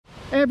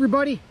Hey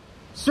everybody,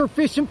 surf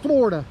fishing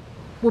Florida.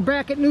 We're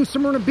back at New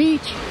Smyrna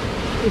Beach.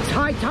 It's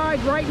high tide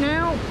right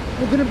now.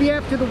 We're gonna be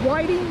after the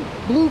whiting,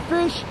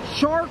 bluefish,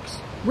 sharks,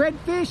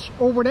 redfish,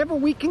 or whatever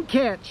we can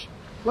catch.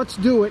 Let's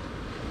do it.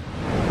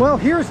 Well,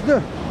 here's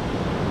the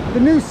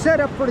new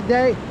setup for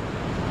today.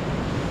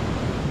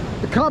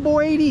 The Cabo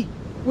 80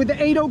 with the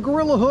 8.0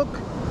 Gorilla hook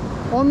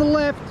on the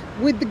left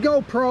with the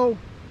GoPro.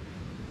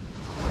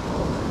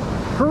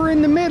 Her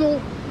in the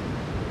middle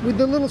with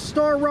the little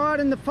star rod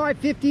and the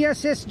 550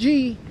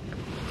 SSG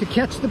to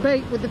catch the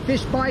bait with the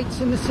fish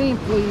bites and the sand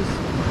fleas.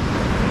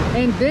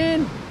 And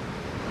then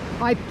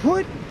I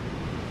put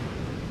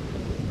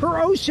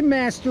her Ocean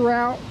Master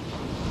out.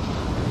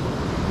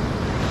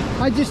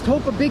 I just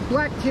hope a big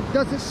blacktip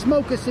doesn't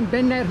smoke us and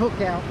bend that hook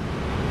out.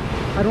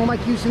 I don't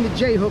like using the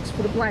J hooks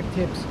for the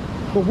blacktips,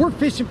 but we're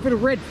fishing for the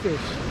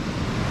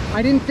redfish.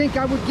 I didn't think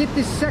I would get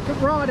this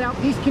second rod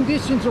out. These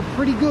conditions are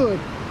pretty good.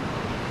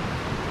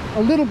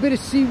 A little bit of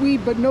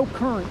seaweed, but no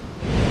current.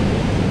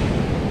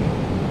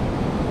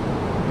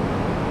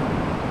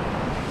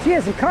 She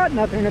hasn't caught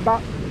nothing in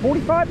about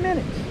 45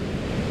 minutes.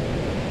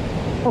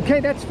 Okay,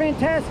 that's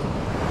fantastic.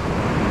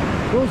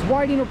 Those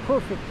whiting are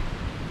perfect.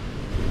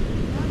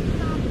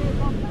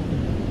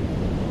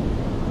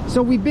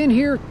 So we've been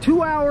here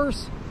 2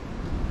 hours,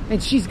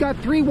 and she's got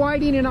 3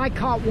 whiting, and I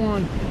caught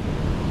 1.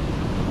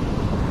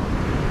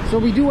 So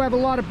we do have a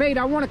lot of bait.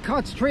 I want to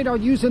concentrate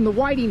on using the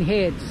whiting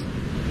heads,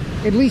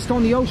 at least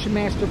on the Ocean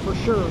Master for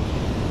sure.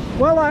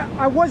 Well,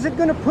 I wasn't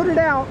going to put it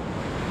out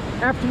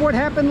after what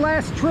happened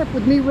last trip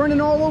with me running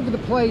all over the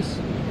place,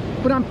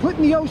 but I'm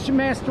putting the Ocean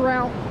Master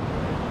out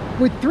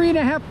with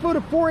 3.5 foot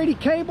of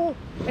 480 cable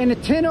and a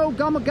 10.0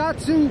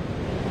 Gamakatsu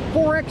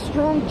 4X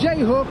strong J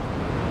hook.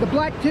 The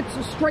black tips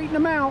will straighten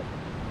them out,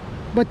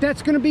 but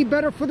that's going to be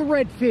better for the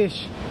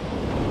redfish.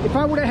 If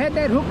I would have had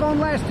that hook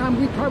on last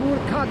time, we probably would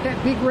have caught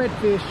that big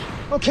redfish.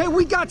 Okay,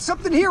 we got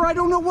something here. I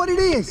don't know what it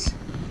is.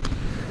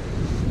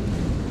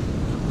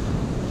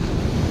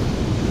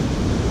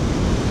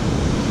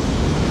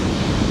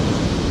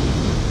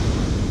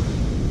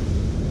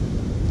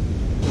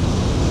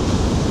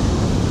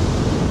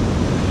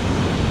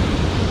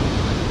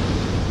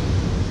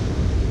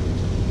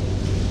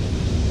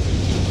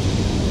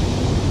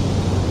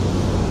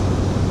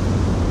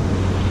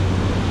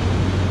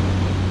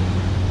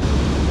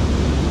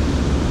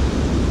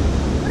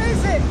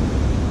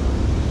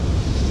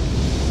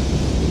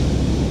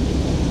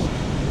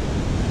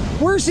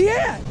 Where's he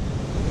at?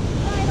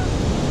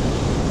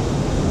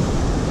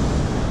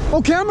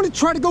 Okay, I'm gonna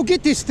try to go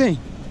get this thing.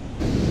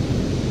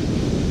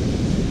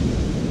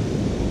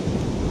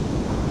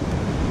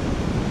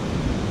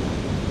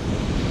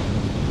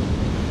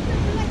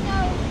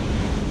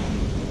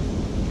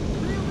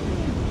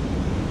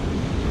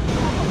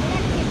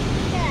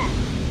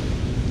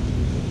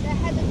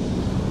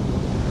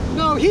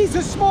 No, he's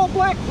a small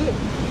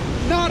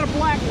blacktip, not a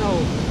black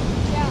nose.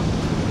 Yeah.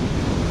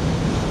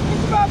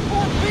 It's about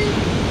 4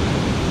 feet.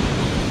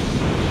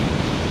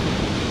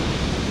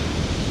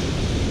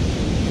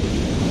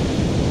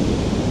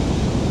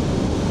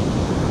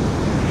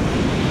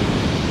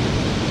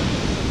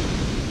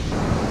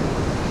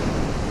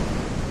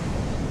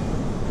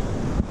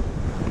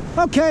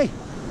 Okay,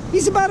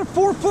 he's about a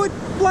 4 foot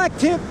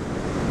blacktip.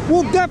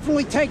 We'll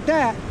definitely take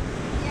that.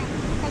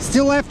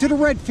 Still after the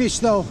redfish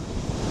though.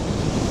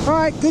 All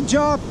right, good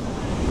job.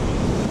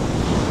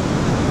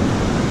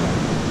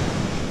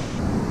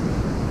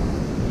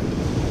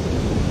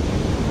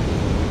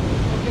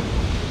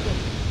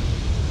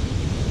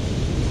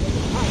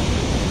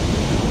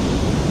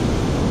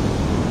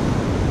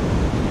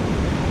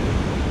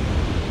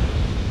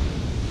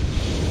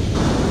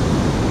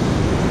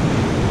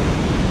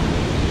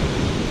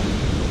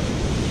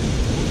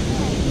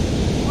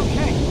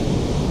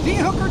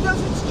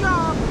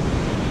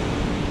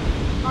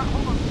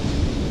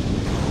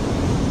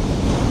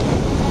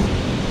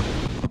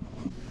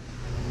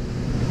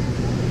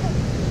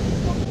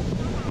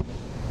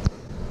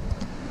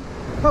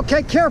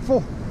 Okay,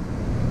 careful.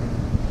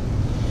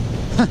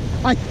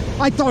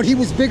 I thought he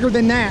was bigger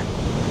than that.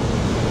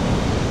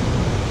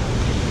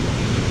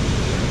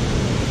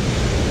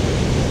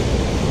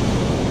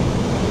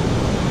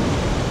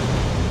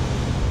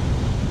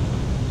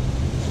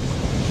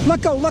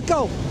 Let go, let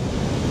go.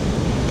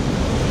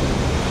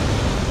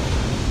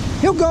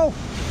 He'll go.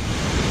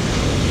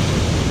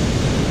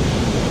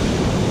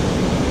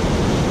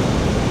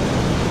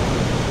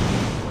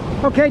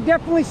 Okay,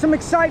 definitely some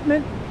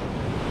excitement.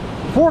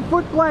 4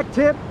 foot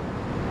blacktip.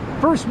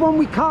 First one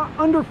we caught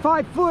under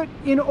 5 foot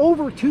in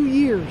over 2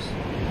 years.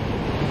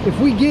 If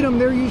we get them,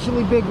 they're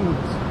usually big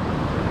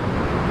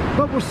ones.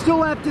 But we're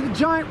still after the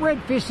giant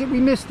redfish that we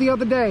missed the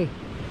other day.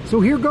 So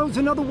here goes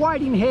another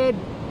whiting head,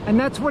 and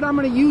that's what I'm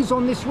going to use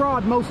on this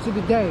rod most of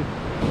the day.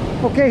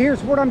 Okay,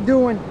 here's what I'm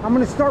doing. I'm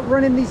going to start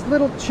running these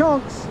little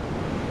chunks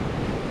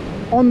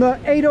on the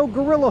 8.0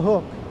 Gorilla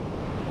hook.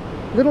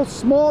 Little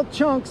small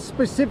chunks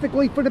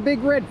specifically for the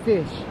big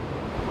redfish.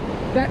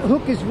 That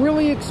hook is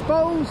really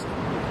exposed,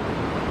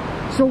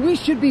 So we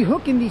should be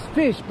hooking these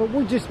fish, but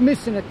we're just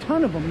missing a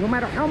ton of them, no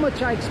matter how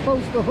much I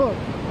expose the hook.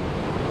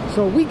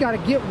 So we got to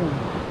get one.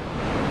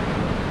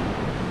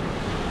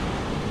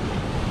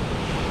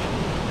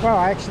 Wow,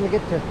 I actually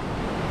get to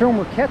film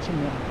her catching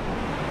one.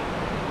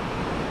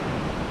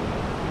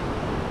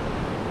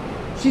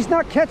 She's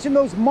not catching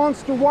those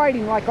monster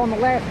whiting like on the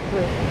last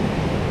trip,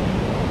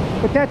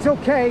 but that's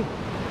okay.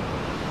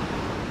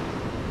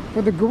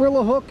 For the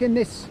gorilla hook and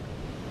this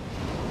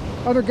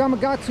other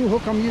Gamakatsu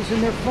hook I'm using,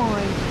 they're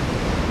fine.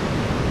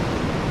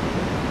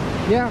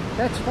 Yeah,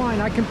 that's fine.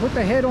 I can put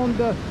the head on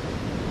the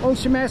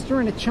Ocean Master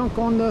and a chunk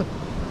on the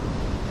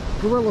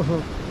gorilla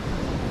hook.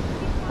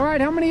 All right,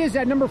 how many is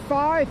that? Number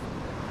 5?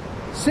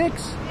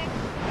 6?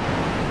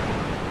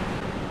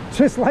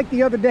 Just like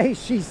the other day,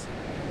 she's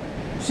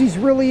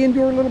really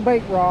into her little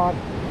bait rod.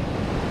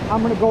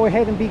 I'm gonna go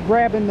ahead and be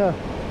grabbing the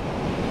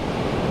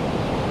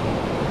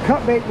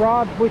cut bait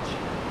rod, which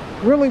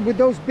really with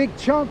those big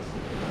chunks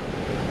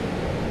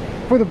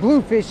for the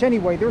bluefish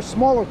anyway, they're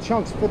smaller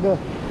chunks for the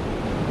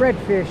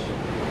redfish.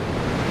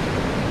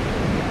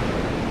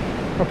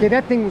 Okay,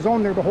 that thing was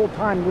on there the whole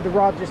time with the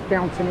rod just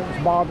bouncing. It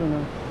was bothering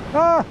her.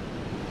 Ah!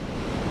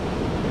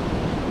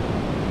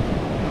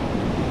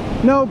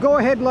 No, go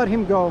ahead, let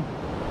him go.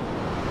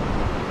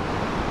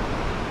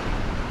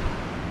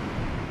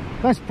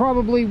 That's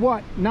probably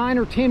what, 9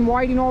 or 10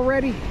 whiting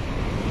already?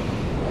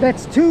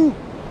 That's 2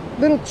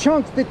 little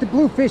chunks that the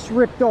bluefish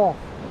ripped off.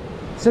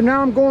 So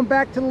now I'm going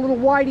back to the little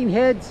whiting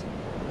heads,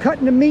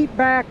 cutting the meat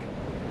back,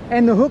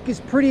 and the hook is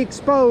pretty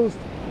exposed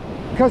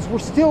because we're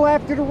still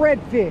after the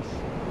redfish.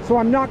 So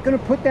I'm not going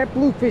to put that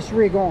bluefish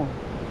rig on.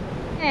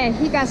 Hey,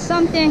 he got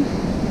something,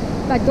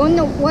 but I don't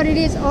know what it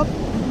is. Oh,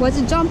 was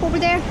it jump over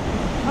there?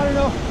 I don't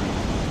know.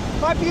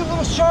 Might be a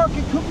little shark.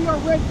 It could be our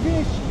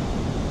redfish.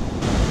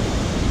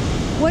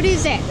 What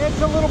is it?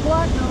 It's a little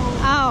black nose.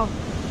 Oh.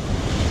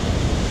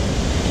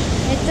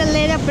 It's a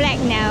little black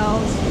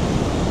nose.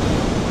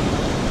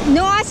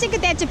 No, I think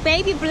that's a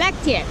baby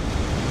blacktip.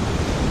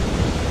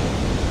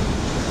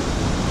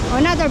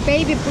 Another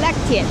baby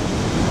blacktip.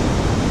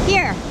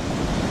 Here.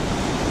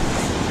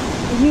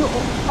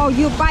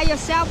 You by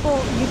yourself or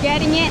you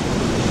getting it?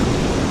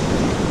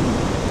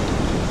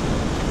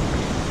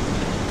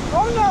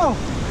 Oh no!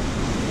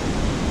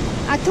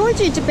 I told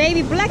you it's a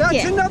baby blacktip.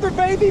 That's another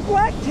baby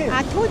blacktip.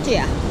 I told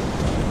you.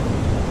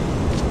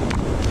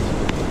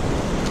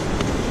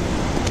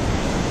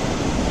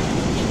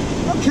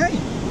 Okay,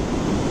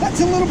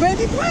 that's a little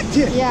baby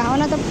blacktip. Yeah,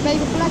 another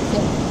baby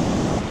blacktip.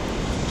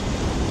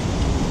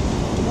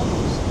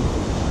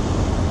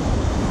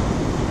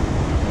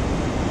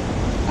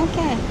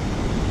 Okay.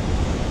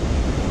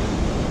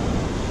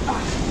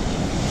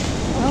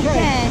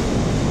 Okay.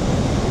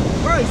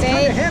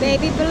 Right,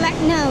 Baby black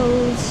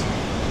nose.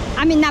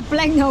 I mean, not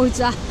black nose,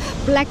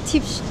 black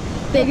tip,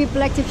 baby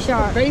black tip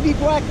shark. Baby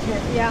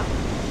blacktip. Yeah.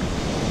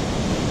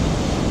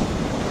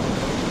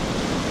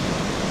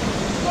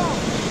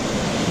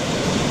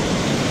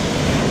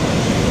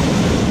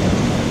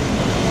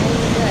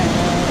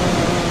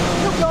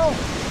 Go.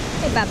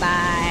 Hey,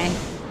 bye-bye.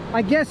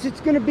 I guess it's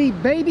going to be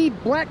baby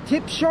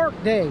blacktip shark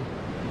day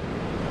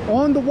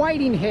on the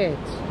whiting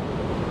heads.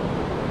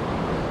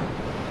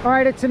 All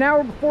right, it's an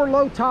hour before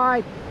low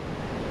tide.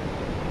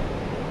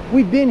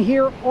 We've been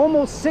here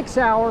almost 6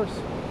 hours.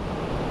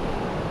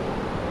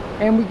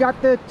 And we got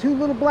the 2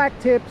 little black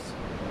tips.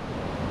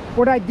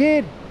 What I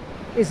did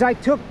is I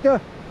took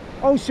the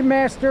Ocean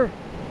Master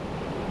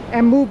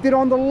and moved it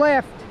on the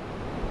left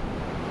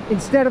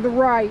instead of the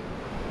right,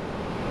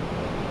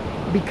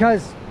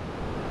 because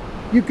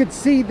you could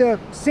see the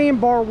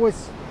sandbar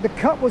the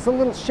cut was a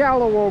little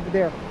shallow over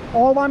there.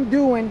 All I'm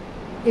doing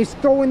is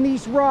throwing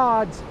these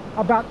rods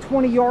about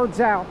 20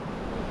 yards out,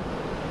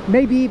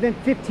 maybe even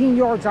 15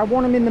 yards. I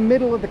want them in the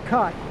middle of the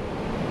cut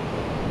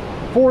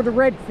for the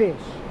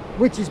redfish,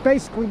 which is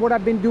basically what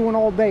I've been doing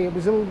all day. It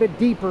was a little bit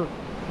deeper,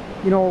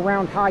 you know,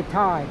 around high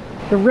tide.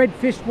 The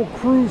redfish will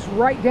cruise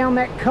right down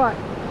that cut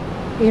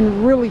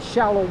in really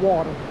shallow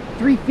water,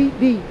 3 feet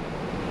deep.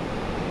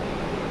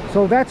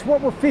 So that's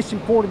what we're fishing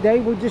for today.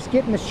 We're just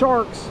getting the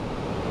sharks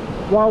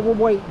while we're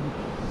waiting.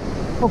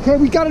 Okay,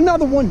 we got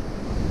another one.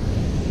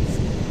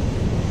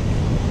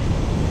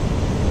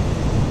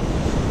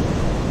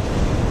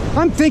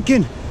 I'm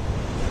thinking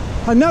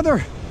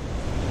another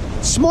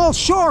small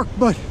shark,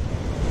 but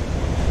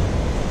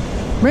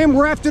man,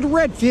 we're after the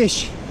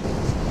redfish.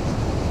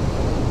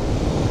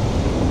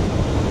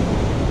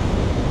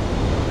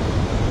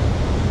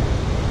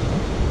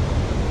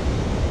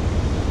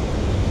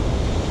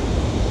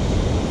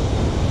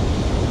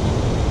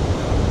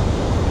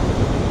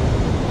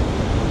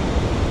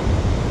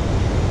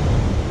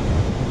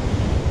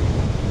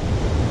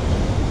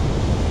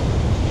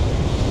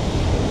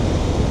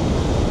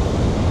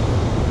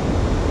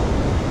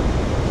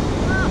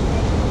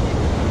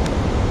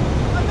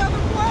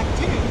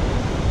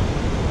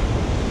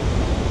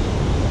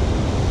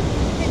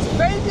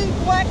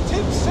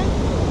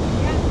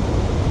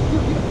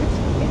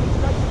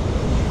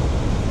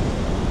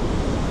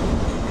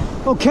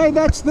 Okay,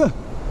 that's the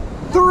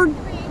third.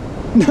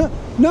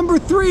 Number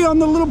 3 on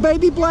the little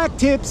baby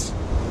blacktips.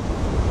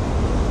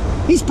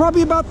 He's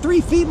probably about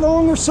 3 feet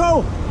long or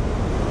so.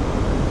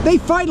 They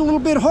fight a little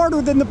bit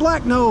harder than the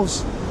black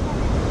nose.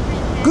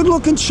 Good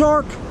looking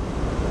shark.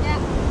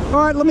 Yeah. All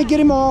right, let me get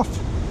him off.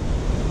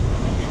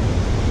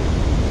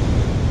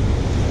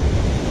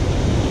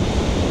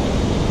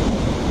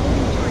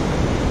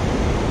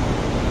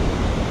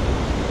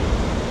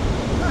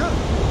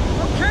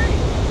 Okay.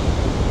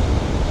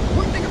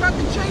 One thing about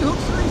the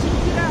J-hooks, they're easy to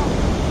get out.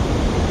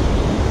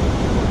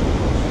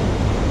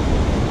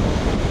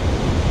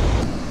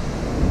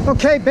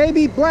 Okay,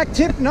 baby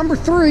blacktip number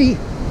 3.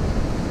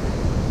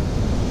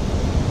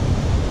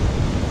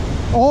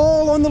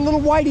 All on the little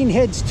whiting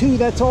heads too,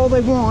 that's all they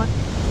want.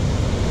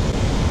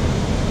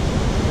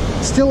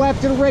 Still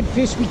after the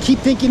redfish, we keep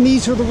thinking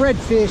these are the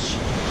redfish.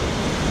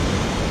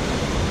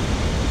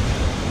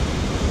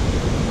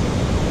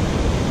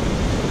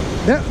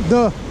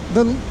 The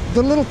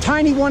little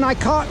tiny one I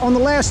caught on the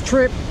last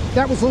trip,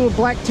 that was a little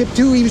blacktip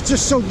too. He was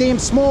just so damn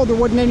small there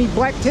wasn't any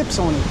black tips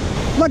on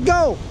him. Let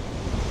go.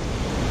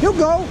 He'll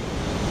go.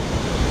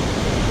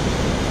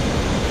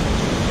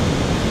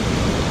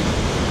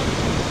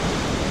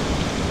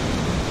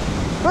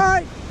 All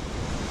right.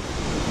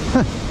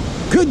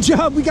 Good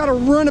job. We got to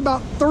run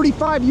about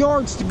 35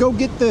 yards to go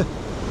get the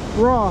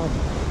rod.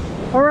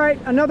 All right,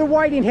 another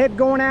whiting head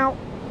going out.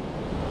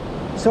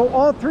 So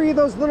all 3 of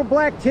those little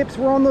black tips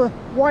were on the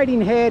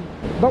whiting head,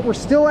 but we're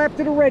still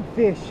after the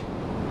redfish.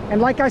 And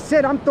like I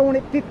said, I'm throwing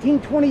it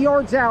 15-20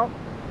 yards out,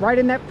 right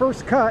in that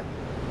first cut.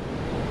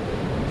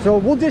 So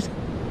we'll just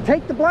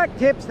take the black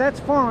tips, that's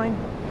fine.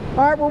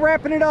 All right, we're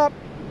wrapping it up.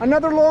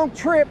 Another long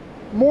trip,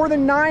 more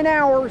than 9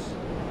 hours.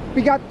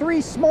 We got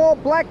 3 small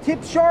black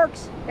tip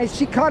sharks, and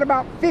she caught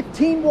about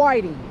 15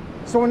 whiting.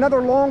 So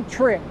another long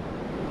trip.